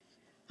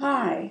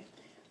Hi,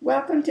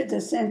 welcome to the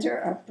Center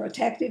of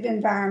Protective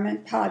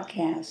Environment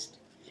podcast.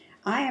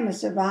 I am a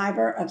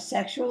survivor of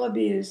sexual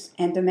abuse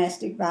and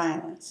domestic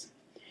violence.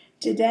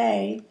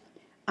 Today,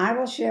 I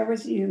will share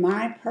with you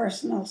my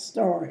personal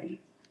story.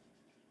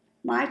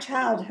 My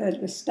childhood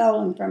was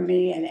stolen from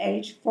me at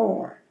age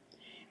 4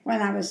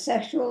 when I was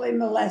sexually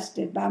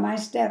molested by my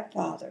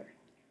stepfather,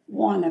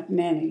 one of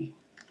many.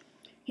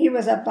 He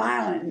was a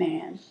violent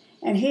man,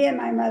 and he and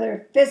my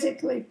mother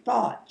physically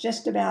fought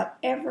just about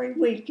every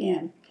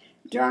weekend.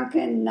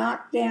 Drunken,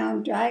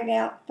 knockdown,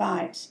 drag-out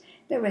fights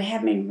that would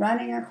have me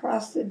running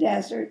across the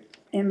desert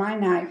in my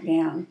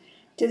nightgown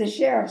to the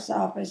sheriff's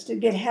office to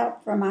get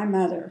help from my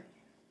mother.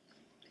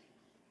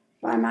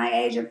 By my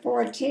age of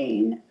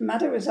 14,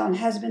 Mother was on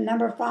husband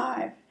number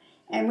 5,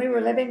 and we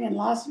were living in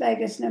Las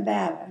Vegas,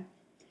 Nevada.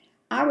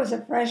 I was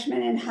a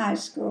freshman in high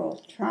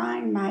school,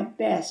 trying my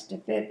best to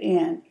fit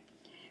in,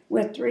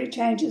 with 3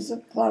 changes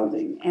of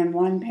clothing and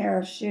 1 pair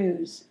of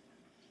shoes.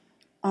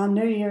 On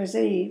New Year's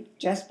Eve,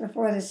 just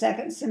before the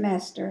second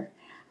semester,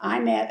 I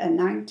met a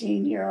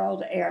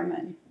 19-year-old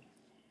airman.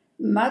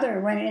 Mother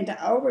went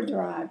into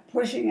overdrive,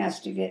 pushing us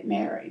to get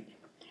married.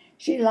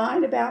 She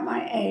lied about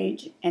my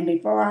age, and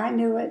before I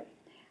knew it,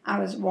 I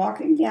was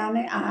walking down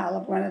the aisle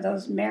of one of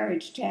those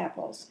marriage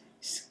chapels,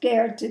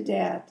 scared to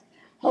death,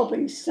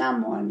 hoping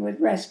someone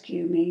would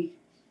rescue me.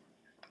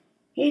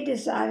 He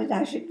decided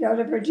I should go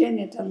to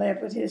Virginia to live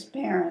with his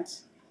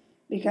parents,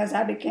 because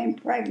I became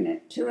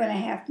pregnant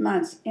 2.5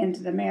 months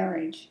into the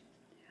marriage.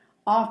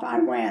 Off I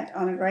went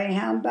on a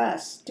Greyhound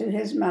bus to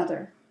his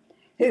mother,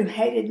 who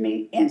hated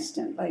me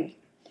instantly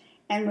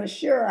and was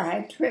sure I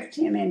had tricked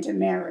him into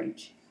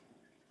marriage.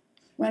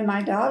 When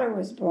my daughter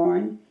was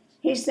born,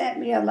 he sent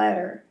me a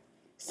letter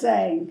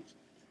saying,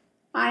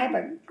 "I have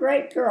a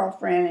great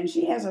girlfriend and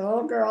she has a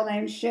little girl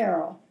named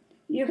Cheryl.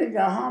 You could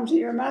go home to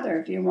your mother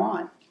if you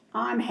want.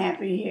 I'm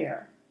happy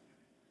here."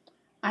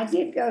 I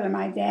did go to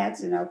my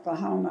dad's in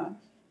Oklahoma,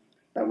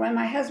 but when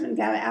my husband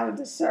got out of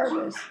the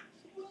service,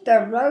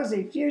 the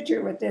rosy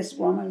future with this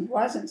woman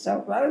wasn't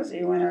so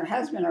rosy when her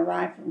husband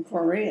arrived from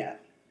Korea.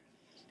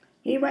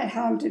 He went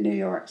home to New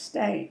York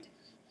State.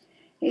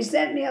 He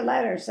sent me a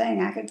letter saying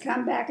I could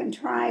come back and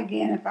try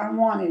again if I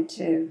wanted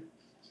to.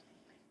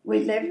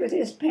 We lived with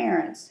his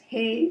parents,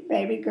 he,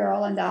 baby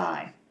girl, and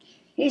I.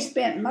 He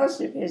spent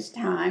most of his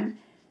time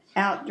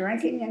out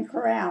drinking and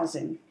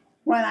carousing.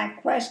 When I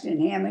questioned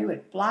him, he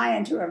would fly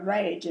into a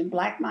rage and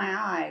black my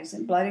eyes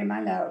and bloody my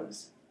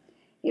nose.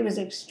 He was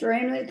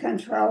extremely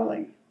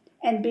controlling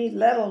and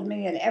belittled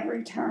me at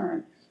every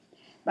turn.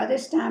 By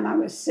this time I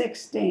was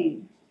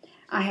 16.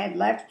 I had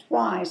left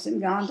twice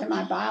and gone to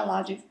my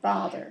biologic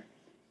father,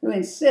 who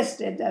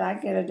insisted that I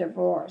get a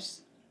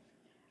divorce.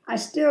 I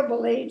still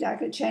believed I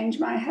could change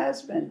my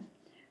husband.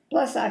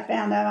 Plus I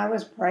found out I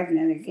was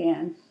pregnant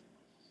again.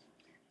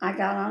 I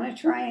got on a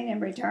train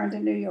and returned to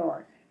New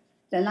York.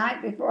 The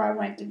night before I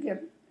went to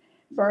give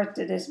birth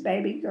to this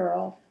baby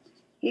girl,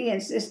 he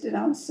insisted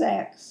on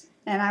sex,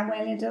 and I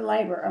went into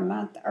labor a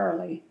month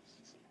early.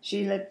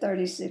 She lived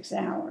 36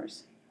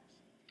 hours.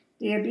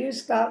 The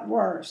abuse got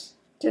worse,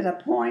 to the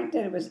point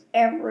that it was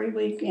every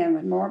weekend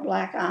with more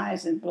black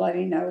eyes and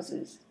bloody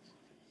noses.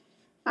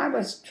 I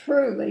was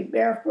truly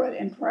barefoot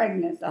and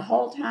pregnant the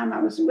whole time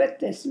I was with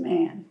this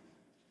man.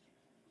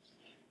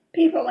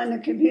 People in the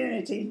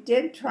community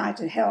did try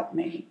to help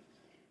me,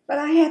 but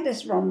I had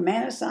this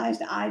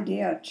romanticized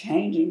idea of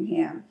changing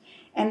him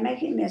and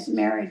making this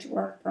marriage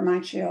work for my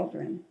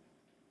children.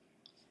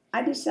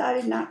 I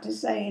decided not to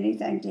say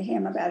anything to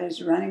him about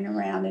his running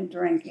around and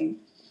drinking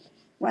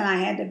when I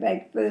had to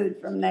beg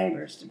food from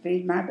neighbors to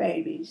feed my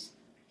babies.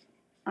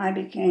 I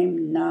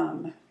became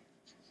numb.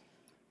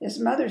 His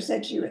mother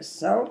said she was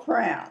so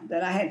proud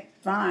that I had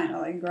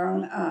finally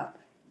grown up.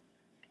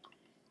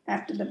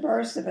 After the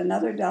births of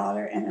another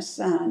daughter and a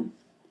son,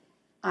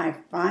 I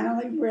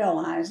finally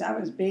realized I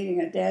was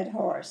beating a dead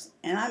horse,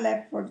 and I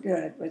left for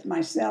good with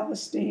my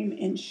self-esteem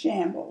in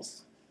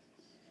shambles.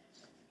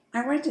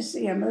 I went to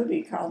see a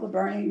movie called The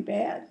Burning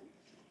Bed,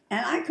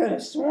 and I could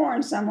have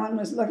sworn someone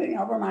was looking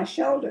over my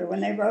shoulder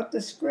when they wrote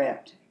the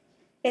script.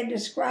 It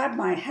described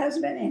my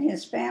husband and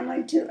his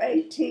family to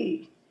a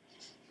T,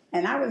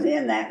 and I was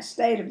in that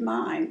state of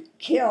mind,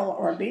 kill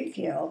or be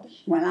killed,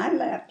 when I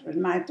left with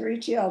my 3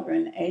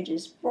 children,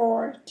 ages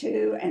 4,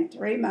 2, and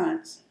 3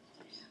 months,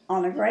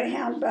 on a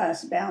Greyhound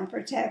bus bound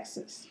for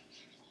Texas.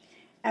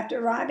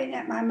 After arriving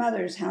at my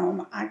mother's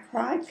home, I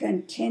cried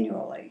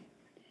continually.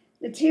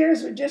 The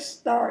tears would just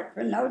start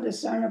for no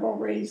discernible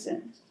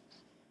reason.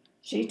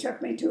 She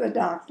took me to a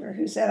doctor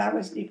who said I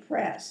was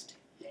depressed.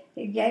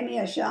 He gave me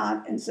a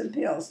shot and some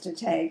pills to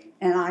take,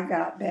 and I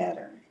got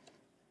better.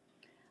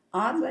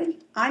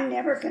 Oddly, I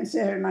never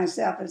considered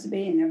myself as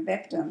being a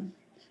victim.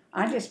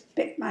 I just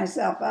picked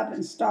myself up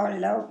and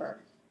started over.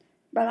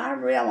 But I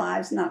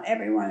realized not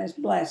everyone is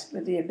blessed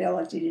with the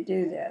ability to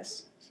do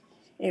this.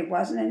 It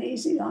wasn't an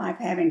easy life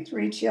having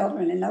 3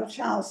 children and no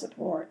child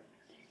support,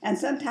 and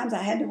sometimes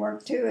I had to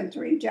work 2 and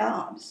 3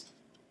 jobs.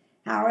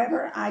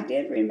 However, I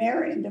did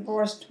remarry and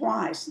divorce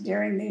twice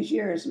during these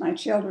years my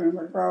children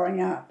were growing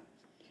up.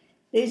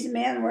 These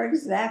men were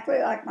exactly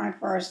like my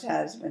first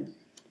husband,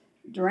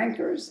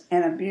 drinkers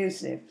and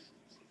abusive.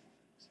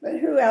 But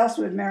who else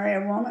would marry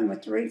a woman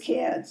with 3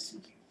 kids?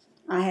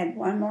 I had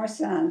one more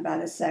son by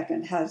the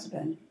second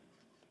husband.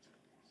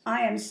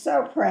 I am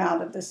so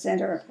proud of the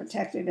Center of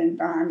Protective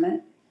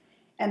Environment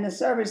and the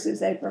services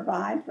they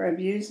provide for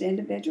abused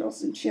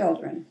individuals and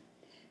children.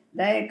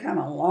 They have come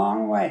a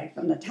long way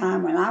from the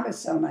time when I was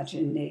so much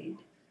in need.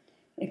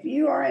 If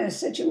you are in a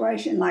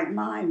situation like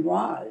mine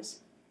was,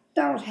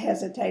 don't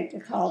hesitate to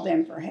call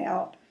them for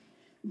help.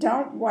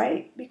 Don't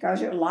wait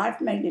because your life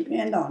may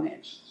depend on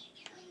it.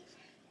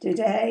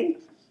 Today,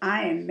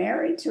 I am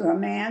married to a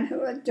man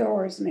who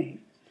adores me,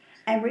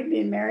 and we've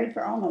been married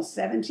for almost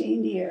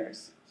 17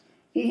 years.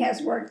 He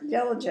has worked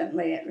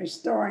diligently at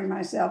restoring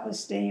my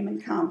self-esteem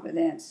and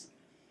confidence.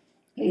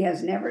 He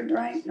has never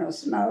drank nor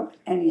smoked,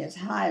 and he is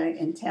highly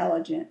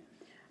intelligent.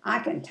 I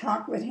can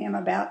talk with him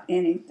about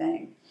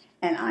anything,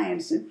 and I am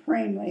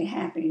supremely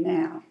happy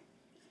now.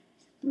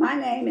 My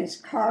name is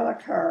Carla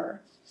Kerr,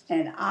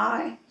 and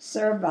I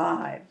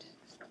survived.